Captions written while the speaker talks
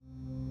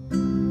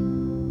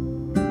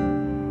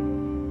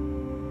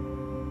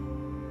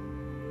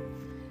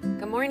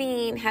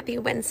morning. Happy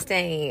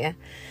Wednesday.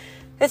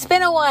 It's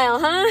been a while,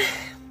 huh?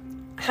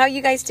 How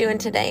you guys doing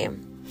today?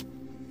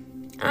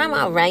 I'm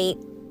all right.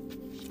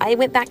 I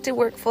went back to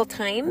work full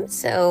time.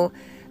 So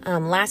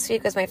last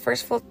week was my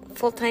first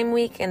full-time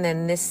week. And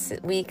then this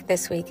week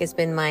has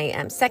been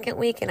my second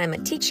week. And I'm a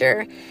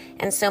teacher.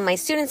 And so my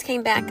students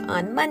came back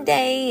on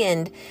Monday.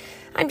 And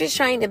I'm just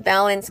trying to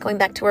balance going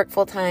back to work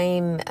full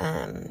time.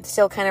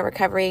 Still kind of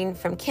recovering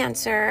from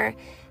cancer.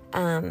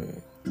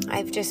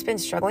 I've just been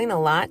struggling a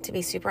lot, to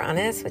be super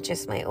honest, with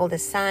just my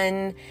oldest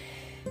son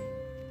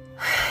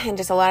and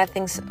just a lot of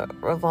things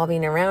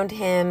revolving around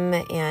him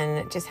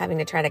and just having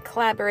to try to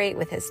collaborate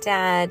with his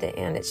dad.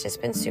 And it's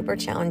just been super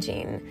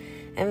challenging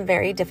and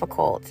very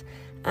difficult.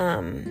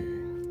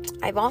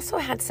 I've also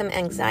had some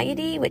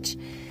anxiety, which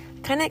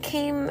kind of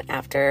came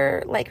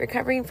after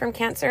recovering from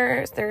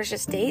cancer. There's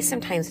just days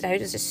sometimes that I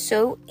was just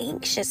so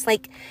anxious,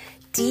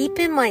 deep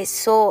in my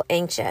soul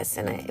anxious.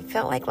 And I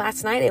felt like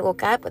last night I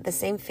woke up with the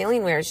same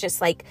feeling where it's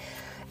just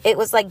it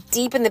was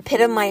deep in the pit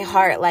of my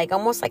heart,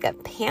 almost like a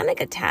panic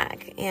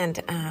attack.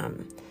 And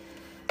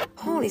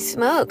holy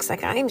smokes,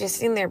 I'm just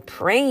sitting there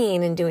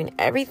praying and doing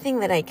everything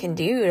that I can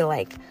do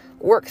to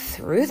work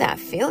through that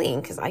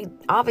feeling, because I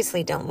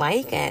obviously don't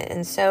like it.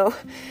 And so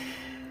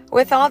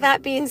with all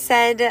that being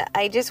said,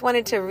 I just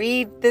wanted to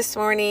read this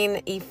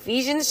morning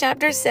Ephesians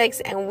chapter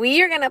 6, and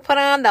we are going to put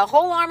on the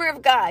whole armor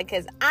of God,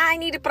 because I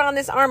need to put on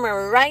this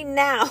armor right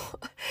now,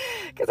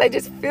 because I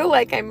just feel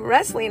like I'm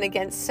wrestling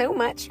against so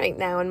much right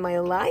now in my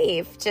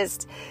life,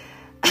 just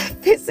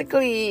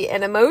physically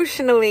and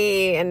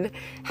emotionally. And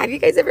have you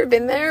guys ever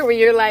been there where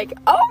you're like,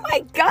 oh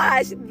my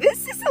gosh,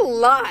 this is a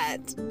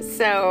lot?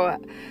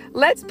 So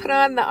let's put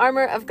on the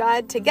armor of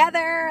God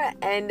together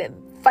and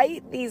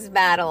fight these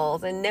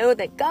battles and know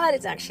that God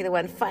is actually the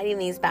one fighting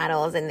these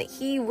battles, and that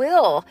He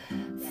will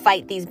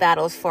fight these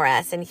battles for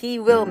us, and He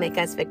will make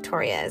us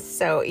victorious.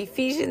 So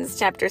Ephesians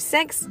chapter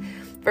 6,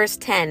 verse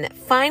 10,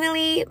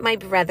 finally, my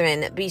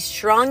brethren, be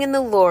strong in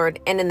the Lord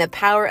and in the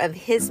power of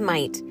His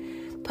might.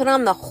 Put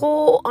on the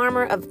whole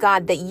armor of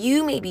God, that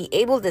you may be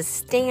able to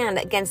stand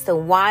against the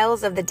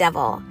wiles of the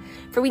devil.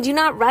 For we do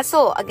not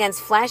wrestle against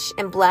flesh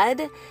and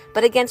blood,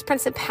 but against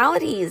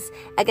principalities,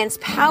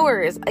 against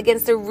powers,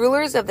 against the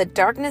rulers of the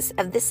darkness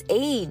of this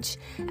age,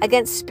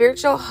 against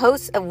spiritual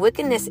hosts of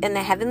wickedness in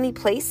the heavenly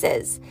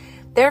places.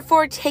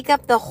 Therefore, take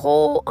up the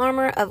whole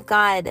armor of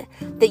God,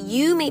 that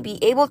you may be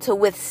able to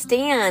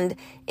withstand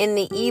in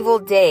the evil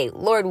day.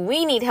 Lord,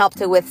 we need help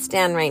to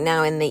withstand right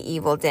now in the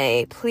evil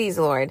day. Please,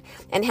 Lord.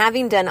 And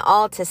having done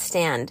all to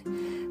stand.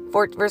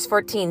 Verse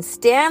 14,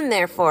 stand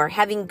therefore,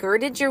 having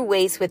girded your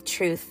waist with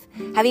truth,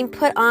 having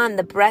put on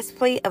the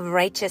breastplate of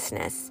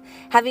righteousness,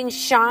 having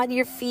shod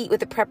your feet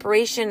with the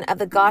preparation of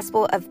the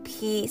gospel of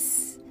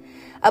peace.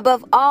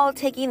 Above all,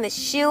 taking the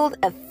shield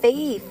of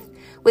faith,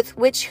 with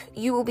which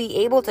you will be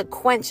able to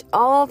quench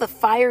all the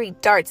fiery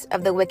darts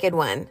of the wicked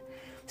one.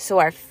 So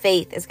our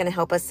faith is going to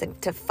help us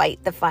to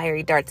fight the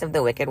fiery darts of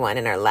the wicked one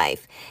in our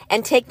life.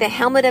 And take the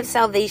helmet of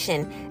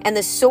salvation and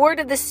the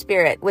sword of the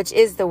Spirit, which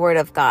is the word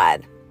of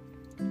God.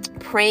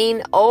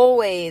 Praying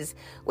always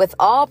with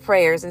all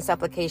prayers and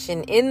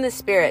supplication in the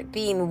Spirit,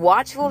 being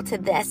watchful to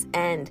this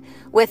end,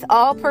 with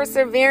all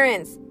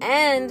perseverance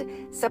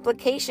and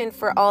supplication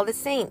for all the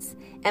saints.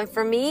 And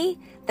for me,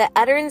 that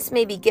utterance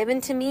may be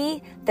given to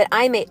me, that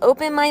I may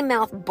open my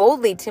mouth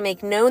boldly to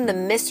make known the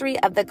mystery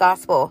of the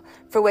gospel,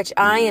 for which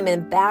I am an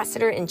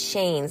ambassador in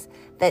chains,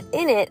 that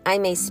in it I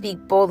may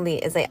speak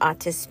boldly as I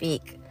ought to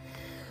speak.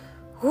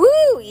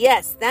 Woo!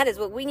 Yes, that is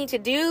what we need to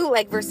do.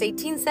 Like verse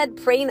 18 said,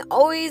 praying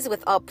always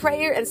with all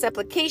prayer and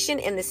supplication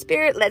in the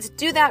Spirit. Let's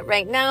do that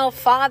right now.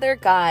 Father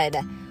God.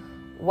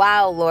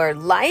 Wow, Lord,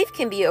 life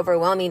can be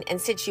overwhelming, and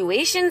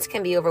situations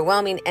can be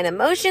overwhelming, and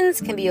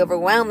emotions can be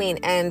overwhelming,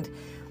 and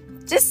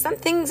just some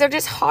things are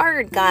just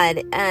hard,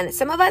 God. And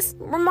some of us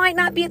might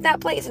not be at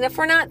that place. And if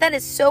we're not, that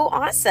is so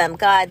awesome,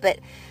 God. But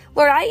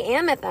Lord, I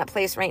am at that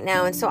place right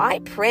now. And so I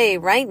pray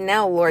right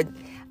now, Lord,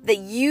 that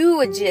you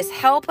would just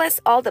help us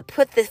all to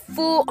put the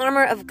full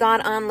armor of God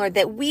on, Lord,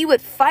 that we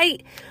would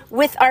fight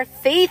with our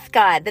faith,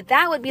 God,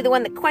 that would be the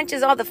one that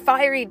quenches all the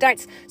fiery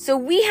darts. So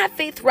we have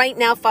faith right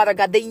now, Father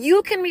God, that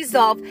you can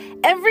resolve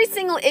every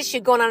single issue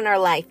going on in our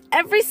life,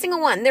 every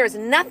single one. There is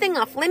nothing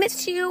off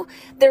limits to you.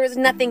 There is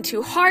nothing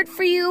too hard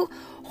for you.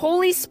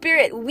 Holy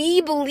Spirit,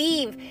 we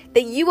believe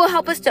that you will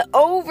help us to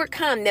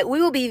overcome, that we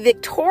will be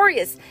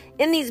victorious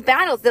in these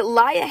battles that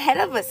lie ahead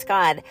of us,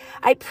 God.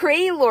 I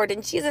pray, Lord,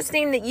 in Jesus'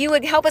 name, that you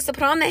would help us to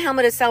put on the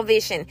helmet of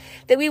salvation,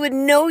 that we would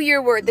know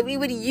your word, that we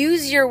would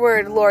use your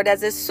word, Lord,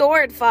 as a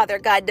sword, Father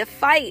God, to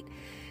fight.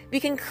 We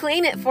can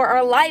claim it for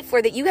our life,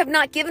 Lord, that you have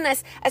not given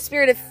us a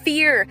spirit of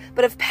fear,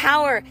 but of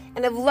power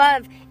and of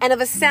love and of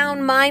a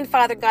sound mind,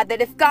 Father God,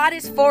 that if God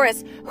is for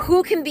us,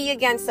 who can be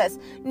against us?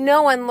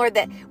 No one, Lord,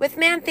 that with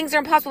man things are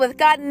impossible. With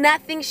God,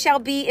 nothing shall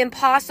be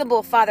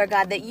impossible, Father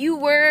God, that you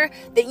were,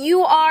 that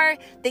you are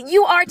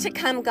to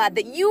come, God,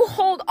 that you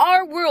hold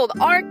our world,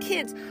 our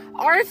kids,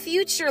 our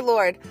future,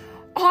 Lord,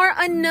 our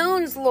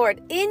unknowns,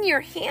 Lord, in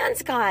your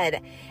hands,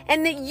 God,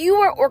 and that you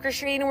are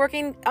orchestrating and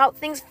working out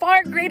things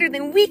far greater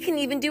than we can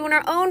even do in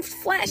our own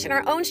flesh, in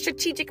our own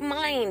strategic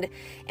mind,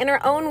 in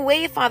our own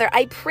way, Father.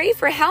 I pray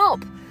for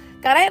help.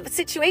 God, I have a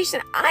situation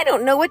I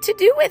don't know what to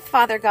do with,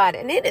 Father God,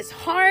 and it is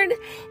hard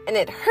and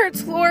it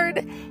hurts, Lord,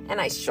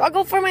 and I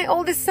struggle for my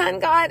oldest son,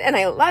 God, and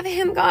I love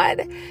him,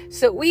 God.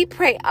 So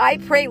I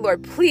pray,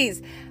 Lord,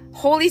 please,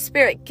 Holy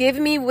Spirit, give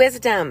me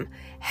wisdom.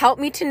 Help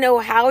me to know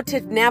how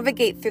to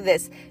navigate through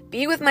this.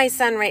 Be with my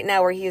son right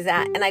now where he is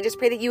at, and I just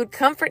pray that you would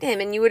comfort him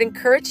and you would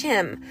encourage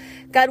him.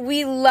 God,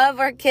 we love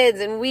our kids,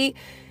 and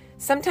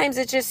sometimes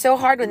it's just so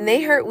hard when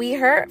they hurt, we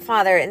hurt,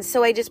 Father. And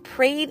so I just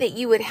pray that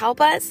you would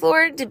help us,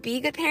 Lord, to be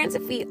good parents.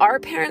 If we are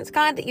parents,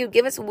 God, that you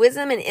give us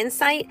wisdom and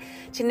insight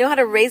to know how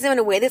to raise them in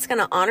a way that's going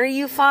to honor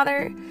you,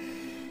 Father.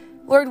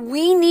 Lord,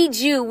 we need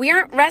you. We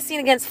aren't wrestling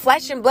against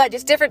flesh and blood,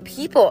 just different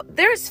people.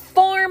 There's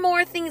far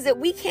more things that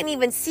we can't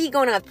even see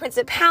going on with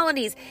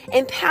principalities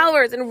and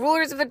powers and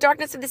rulers of the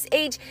darkness of this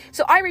age.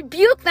 So I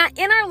rebuke that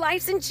in our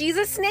lives in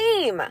Jesus'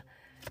 name.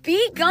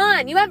 Be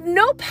gone. You have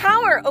no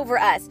power over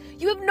us.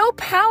 You have no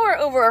power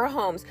over our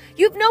homes.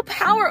 You have no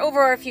power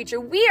over our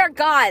future. We are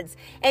God's,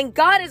 and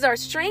God is our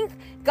strength.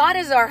 God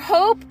is our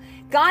hope.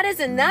 God is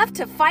enough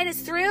to fight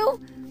us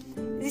through.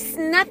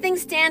 Nothing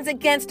stands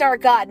against our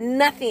God.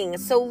 Nothing.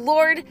 So,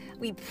 Lord,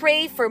 we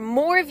pray for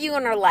more of you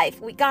in our life.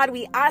 God,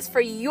 we ask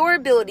for your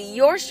ability,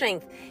 your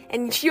strength,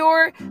 and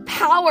your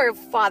power,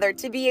 Father,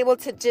 to be able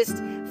to just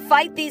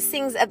fight these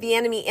things of the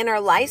enemy in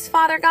our lives,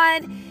 Father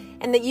God.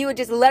 And that you would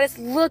just let us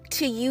look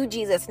to you,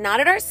 Jesus, not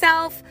at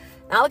ourselves,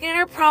 not looking at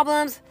our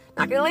problems,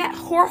 not going to look at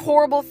how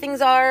horrible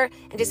things are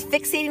and just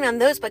fixating on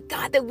those, but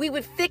God, that we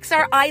would fix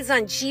our eyes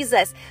on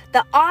Jesus,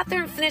 the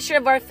author and finisher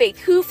of our faith,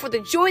 who for the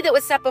joy that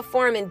was set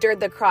before him endured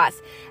the cross.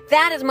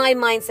 That is my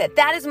mindset.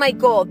 That is my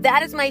goal.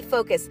 That is my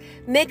focus.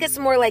 Make us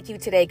more like you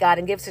today, God,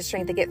 and give us the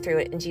strength to get through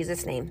it. In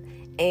Jesus' name,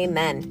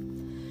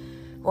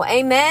 amen. Well,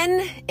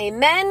 amen.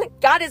 Amen.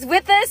 God is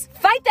with us.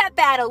 Fight that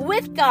battle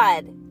with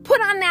God.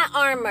 Put on that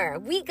armor.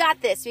 We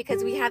got this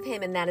because we have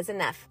him, and that is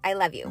enough. I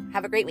love you.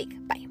 Have a great week.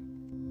 Bye.